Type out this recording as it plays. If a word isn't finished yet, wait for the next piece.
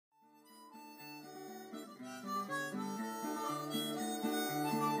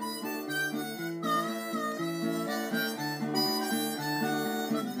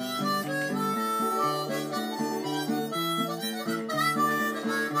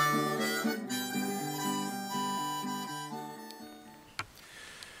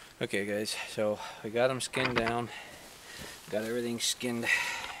Okay guys, so we got them skinned down, got everything skinned,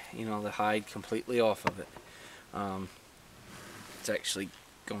 you know, the hide completely off of it. It's actually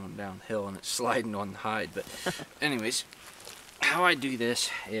going downhill and it's sliding on the hide, but anyways, how I do this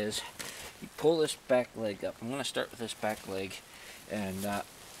is you pull this back leg up. I'm going to start with this back leg and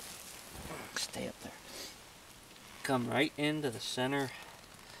stay up there. Come right into the center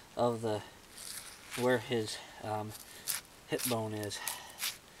of the where his hip bone is.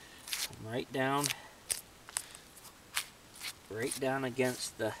 Right down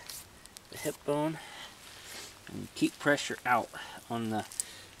against the hip bone, and keep pressure out on the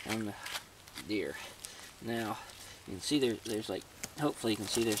deer. Now you can see there's like, hopefully you can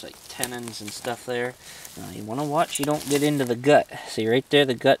see there's like tendons and stuff there. Now you want to watch you don't get into the gut. See right there,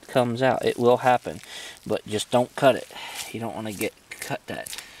 the gut comes out. It will happen, but just don't cut it. You don't want to cut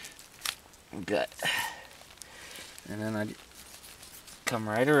that gut. And then I come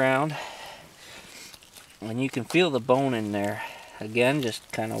right around, and you can feel the bone in there. Again,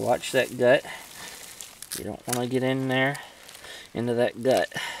 just kind of watch that gut. You don't want to get in there into that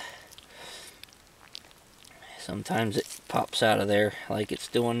gut. Sometimes it pops out of there like it's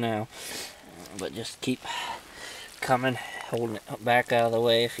doing now, but just keep coming, holding it back out of the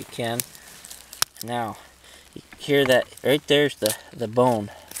way if you can. Now you hear that right there's the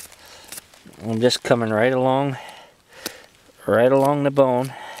bone. I'm just coming right along the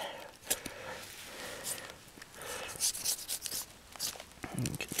bone.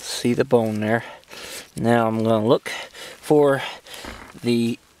 You can see the bone there. Now I'm going to look for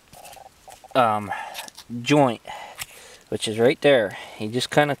the joint, which is right there. You just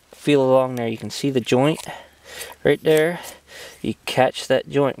kind of feel along there. You can see the joint right there. You catch that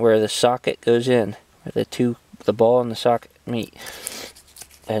joint where the socket goes in, where the ball and the socket meet,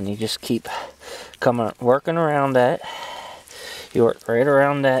 and you just keep working around that. You work right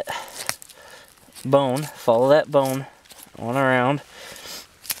around that bone, follow that bone on around.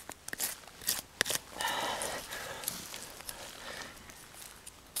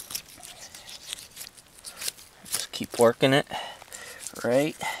 Just keep working it,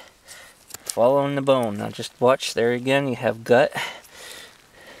 right? Following the bone. Now just watch, there again, you have gut.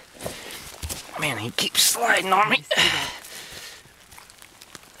 Man, he keeps sliding on me.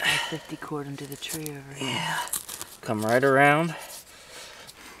 I 50 cord him to the tree over here. Yeah. Come right around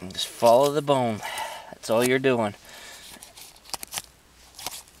and just follow the bone. That's all you're doing.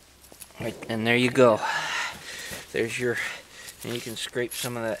 Right, and there you go. There's your, and you can scrape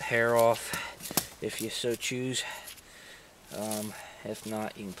some of that hair off if you so choose. If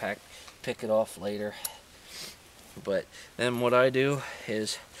not, you can pick it off later. But then what I do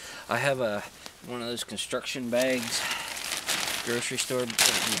is I have one of those construction bags,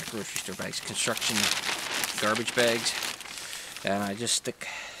 construction garbage bags, and I just stick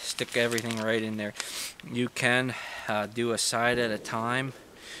everything right in there. You can do a side at a time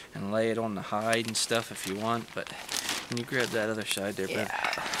and lay it on the hide and stuff if you want, but can you grab that other side there, yeah.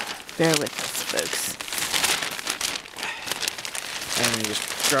 Bev? Bear with us, folks. And you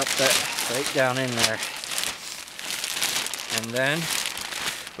just drop that right down in there. And then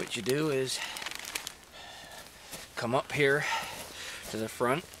what you do is come up here to the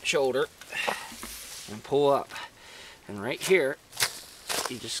front shoulder and pull up. And right here,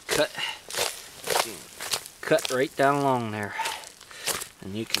 you just cut right down along there.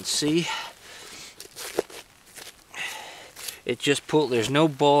 And you can see it just pulled. There's no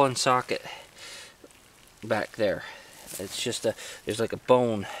ball and socket back there. It's just there's like a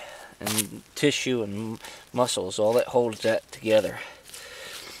bone and tissue and muscles, all that holds that together.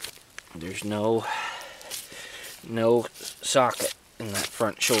 There's no socket in that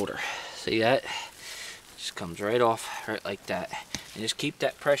front shoulder. See that? Just comes right off, right like that. And just keep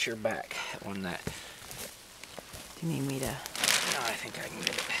that pressure back on that. Do you need me to? No, I think I can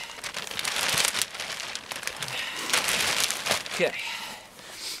get it. Okay.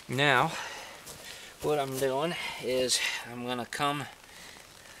 Now, what I'm doing is I'm gonna come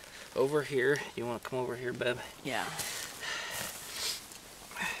over here. You want to come over here, Beb? Yeah.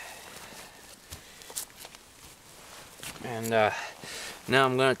 And now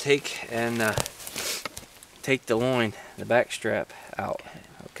I'm gonna take the loin, the back strap out.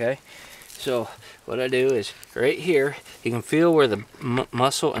 Okay. So what I do is right here, you can feel where the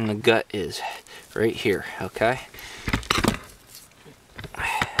muscle and the gut is. Right here. Okay.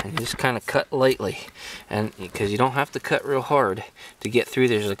 And just kind of cut lightly, and because you don't have to cut real hard to get through.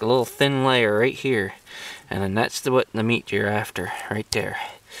 There's like a little thin layer right here, and then that's what the meat you're after right there.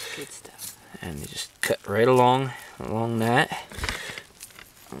 Good stuff. And you just cut right along that.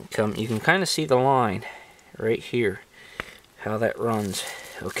 You can kind of see the line right here, how that runs.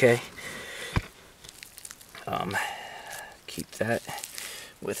 okay? Keep that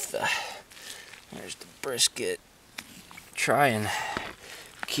with there's the brisket. Try and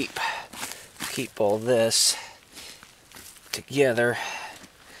keep all this together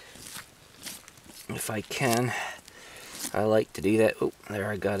if I can. I like to do that. Oh, there,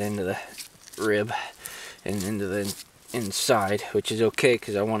 I got into the rib and into the inside, which is okay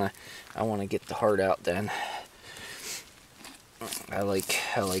because I want to get the heart out then. I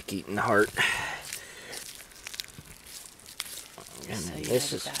like eating the heart. And So then you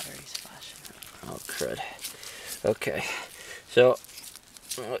this know is the battery's flashing. oh crud. Okay, so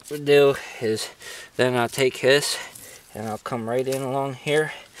what we do is then I'll take this and I'll come right in along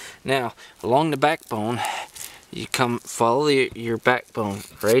here. Now along the backbone, you come follow your backbone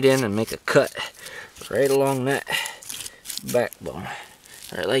right in and make a cut right along that backbone,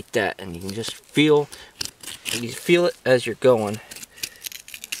 right like that, and you can just feel it as you're going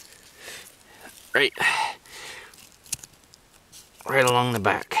right along the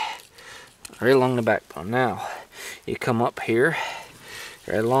back, right along the backbone. Now you come up here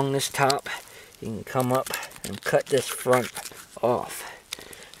right along this top, you can come up and cut this front off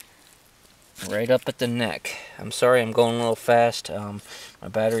right up at the neck. I'm sorry I'm going a little fast. My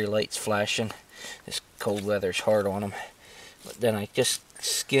battery light's flashing. This cold weather's hard on them. But then I just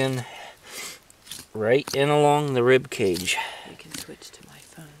skin right in along the rib cage. You can switch to my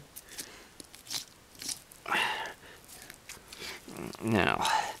phone. Now,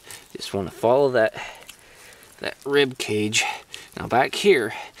 just want to follow that rib cage. Now back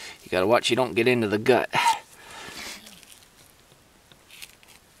here, you gotta watch you don't get into the gut.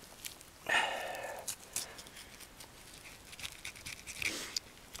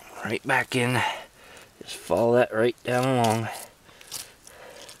 Right back in. Just follow that right down along.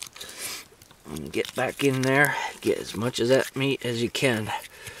 And get back in there. Get as much of that meat as you can.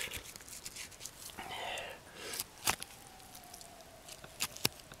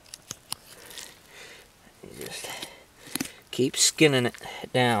 You just keep skinning it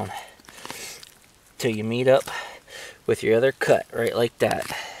down till you meet up with your other cut, right like that.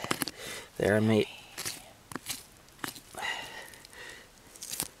 There, I made.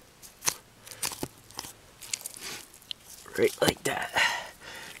 Right like that.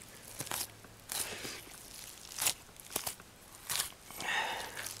 A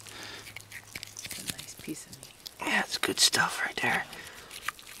nice piece of meat. Yeah, it's good stuff right there.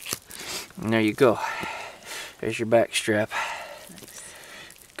 And there you go. There's your back strap. Nice.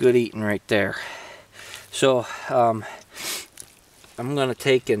 Good eating right there. So, I'm gonna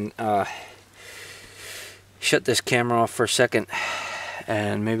take and shut this camera off for a second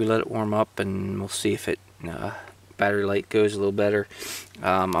and maybe let it warm up, and we'll see if it battery light goes a little better.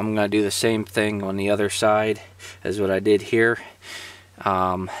 I'm gonna do the same thing on the other side as what I did here,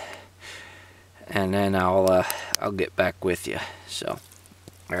 and then I'll get back with you. So,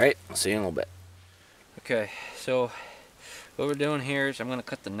 all right, I'll see you in a little bit. Okay, so what we're doing here is I'm gonna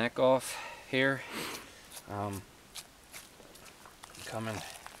cut the neck off here.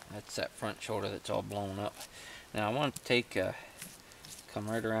 That's that front shoulder that's all blown up. Now I want to take come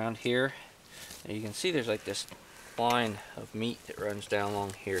right around here. Now you can see there's like this line of meat that runs down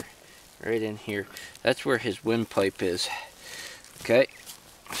along here, right in here. That's where his windpipe is. Okay,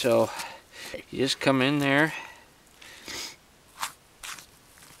 so you just come in there,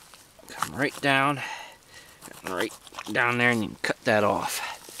 come right down there, and you can cut that off.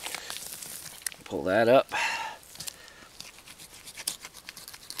 Pull that up,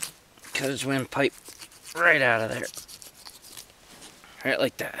 cut his windpipe right out of there, right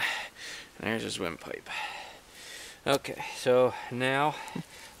like that. And there's his windpipe. Okay, so now,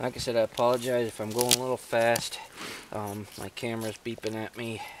 like I said, I apologize if I'm going a little fast. My camera's beeping at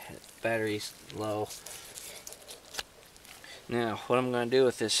me, battery's low. Now, what I'm going to do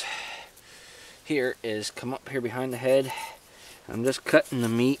with this here is come up here behind the head. I'm just cutting the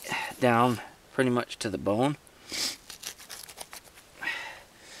meat down pretty much to the bone.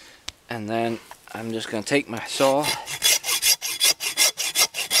 And then I'm just going to take my saw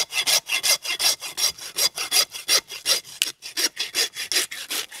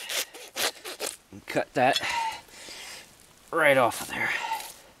and cut that right off of there.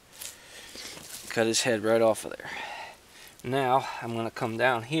 Cut his head right off of there. Now I'm going to come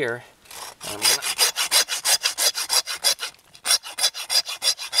down here and I'm going to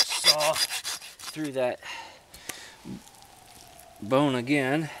saw through that bone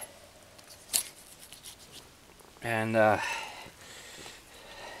again and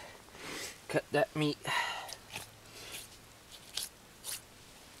cut that meat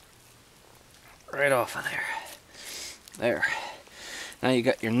right off of there. There. Now you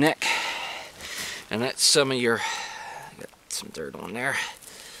got your neck, and that's some of your, got some dirt on there.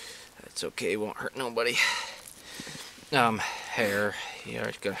 It's okay, won't hurt nobody. Hair, you're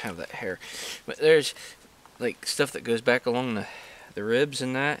always gonna have that hair. But there's like stuff that goes back along the ribs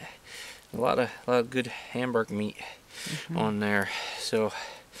and that. A lot of good hamburger meat on there. So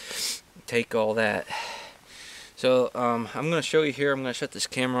take all that. So I'm going to show you here. I'm going to shut this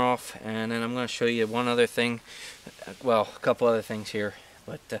camera off, and then I'm going to show you one other thing. Well, a couple other things here,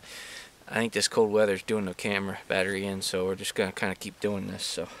 but I think this cold weather is doing the camera battery in, so we're just going to kind of keep doing this.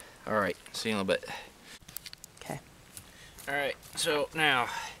 So, all right, see you in a little bit. Okay. All right, so now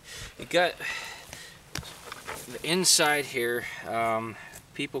you got the inside here.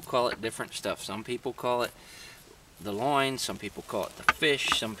 People call it different stuff. Some people call it the loin, some people call it the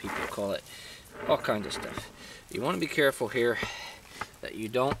fish, some people call it all kinds of stuff. You want to be careful here that you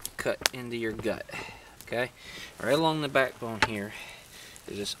don't cut into your gut. Okay, right along the backbone here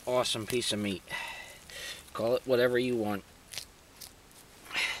is this awesome piece of meat. Call it whatever you want,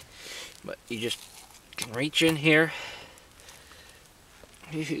 but you just can reach in here.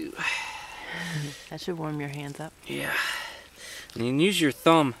 That should warm your hands up. Yeah, and you can use your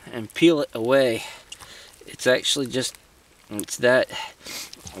thumb and peel it away. It's actually just, it's that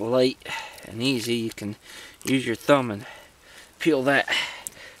light and easy. You can use your thumb and peel that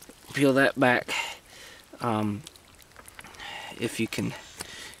back, if you can.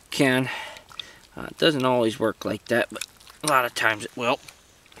 It doesn't always work like that, but a lot of times it will.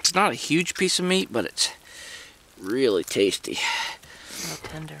 It's not a huge piece of meat, but it's really tasty. Real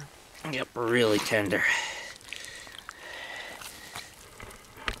tender. Yep, really tender.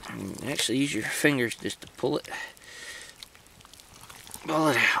 And actually use your fingers just to pull it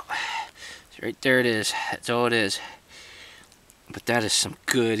out. So right there it is. That's all it is. But that is some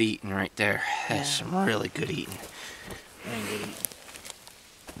good eating right there. That's some really good eating.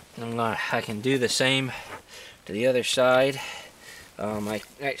 I can do the same to the other side. I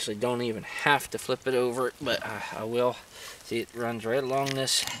actually don't even have to flip it over, but I will. See, it runs right along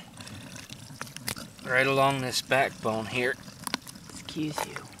this backbone here. Excuse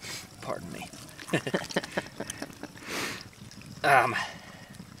you. Pardon me.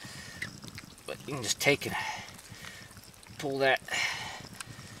 But you can just take and pull that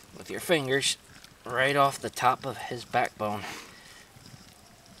with your fingers right off the top of his backbone.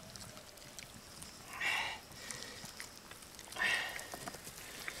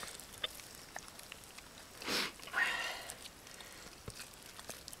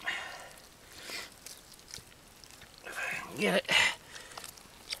 Get it.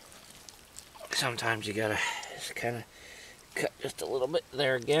 Sometimes you gotta just kind of cut just a little bit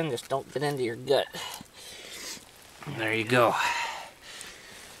there again. Just don't get into your gut. There you go.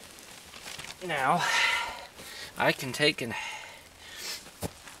 Now I can take and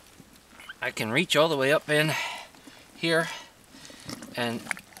I can reach all the way up in here, and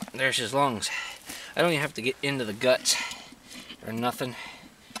there's his lungs. I don't even have to get into the guts or nothing.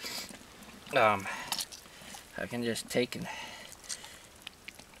 I can just take and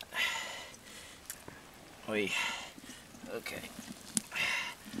okay.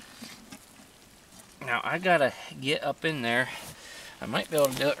 Now I gotta get up in there. I might be able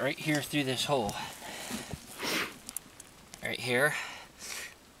to do it right here through this hole. Right here.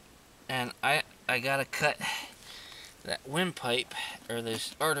 And I gotta cut that windpipe, or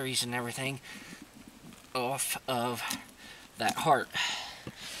those arteries and everything, off of that heart.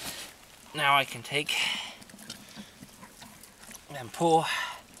 Now I can take and pull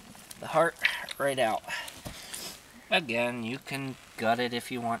the heart right out. Again, you can gut it if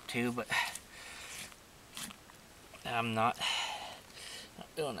you want to, but I'm not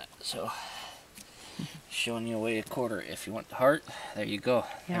doing it. So, showing you a way to quarter. If you want the heart, there you go.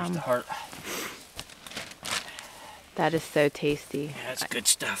 There's the heart. That is so tasty. Yeah, that's good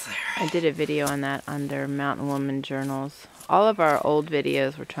stuff there. I did a video on that under Mountain Woman Journals. All of our old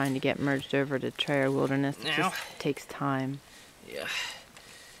videos we're trying to get merged over to Trayer Wilderness. It just takes time. Yeah.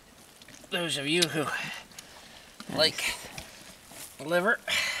 Those of you who like liver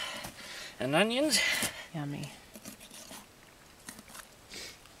and onions. Yummy.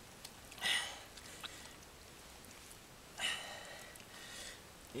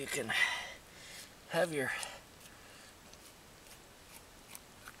 You can have your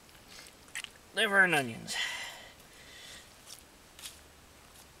liver and onions.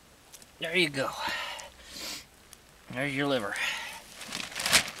 There you go. There's your liver.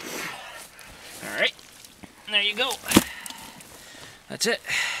 Alright, there you go. That's it.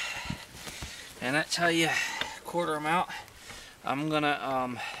 And that's how you quarter them out. I'm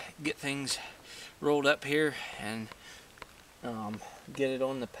gonna get things rolled up here and get it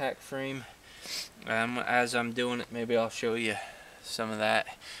on the pack frame. As I'm doing it, maybe I'll show you some of that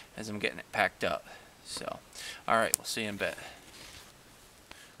as I'm getting it packed up. So, alright, we'll see you in a bit.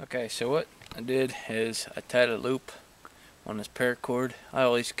 Okay, so what I did is I tied a loop on this paracord. I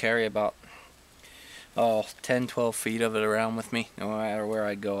always carry about 10-12 feet of it around with me. No matter where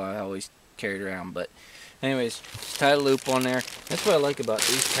I go, I always carry it around. But anyways, just tie a loop on there. That's what I like about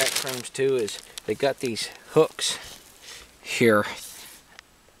these pack frames too, is they got these hooks here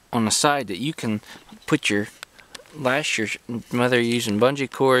on the side that you can put your lash your, whether you're using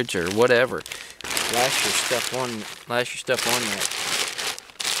bungee cords or whatever, lash your stuff on there.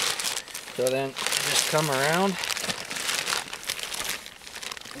 So then just come around,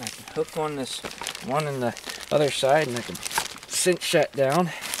 and I can hook on this one on the other side, and I can cinch that down,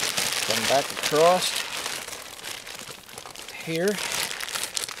 come back across here,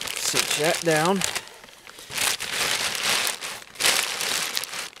 cinch that down,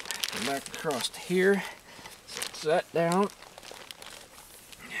 come back across to here, cinch that down,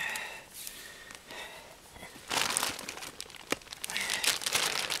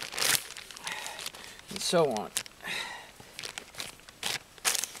 and so on.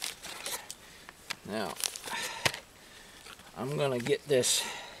 Now, I'm gonna get this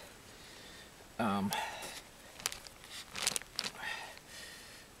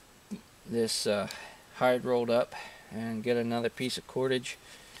hide rolled up and get another piece of cordage,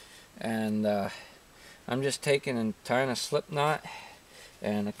 and I'm just taking and tying a slip knot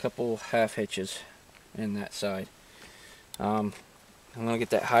and a couple half hitches in that side. I'm gonna get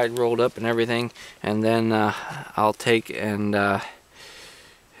that hide rolled up and everything, and then I'll take and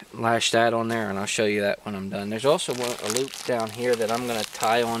lash that on there, and I'll show you that when I'm done. There's also a loop down here that I'm going to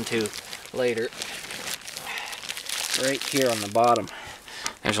tie onto later. Right here on the bottom,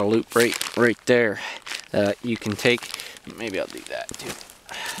 there's a loop right there that you can take. Maybe I'll do that too.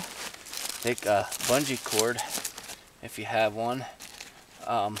 Take a bungee cord if you have one,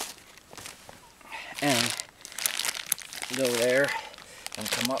 and go there and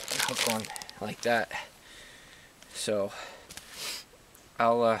come up and hook on like that. So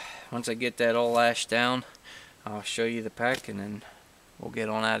I'll once I get that all lashed down, I'll show you the pack, and then we'll get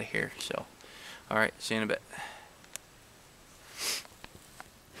on out of here. So, alright, see you in a bit.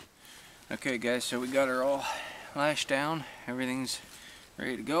 Okay guys, so we got her all lashed down. Everything's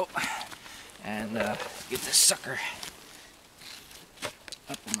ready to go. And get this sucker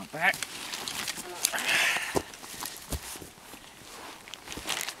up on my back.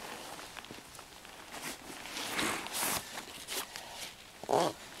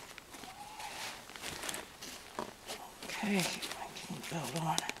 Okay, belt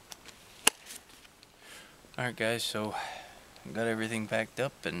on. Alright guys, so got everything packed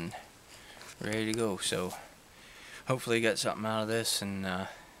up and ready to go. So hopefully you got something out of this, and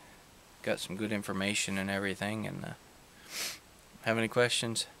got some good information and everything. And have any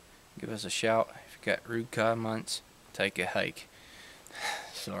questions, give us a shout. If you got rude comments, take a hike.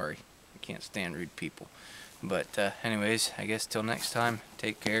 Sorry, I can't stand rude people. But anyways, I guess till next time,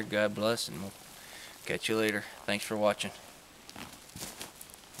 take care, God bless, and we'll catch you later. Thanks for watching.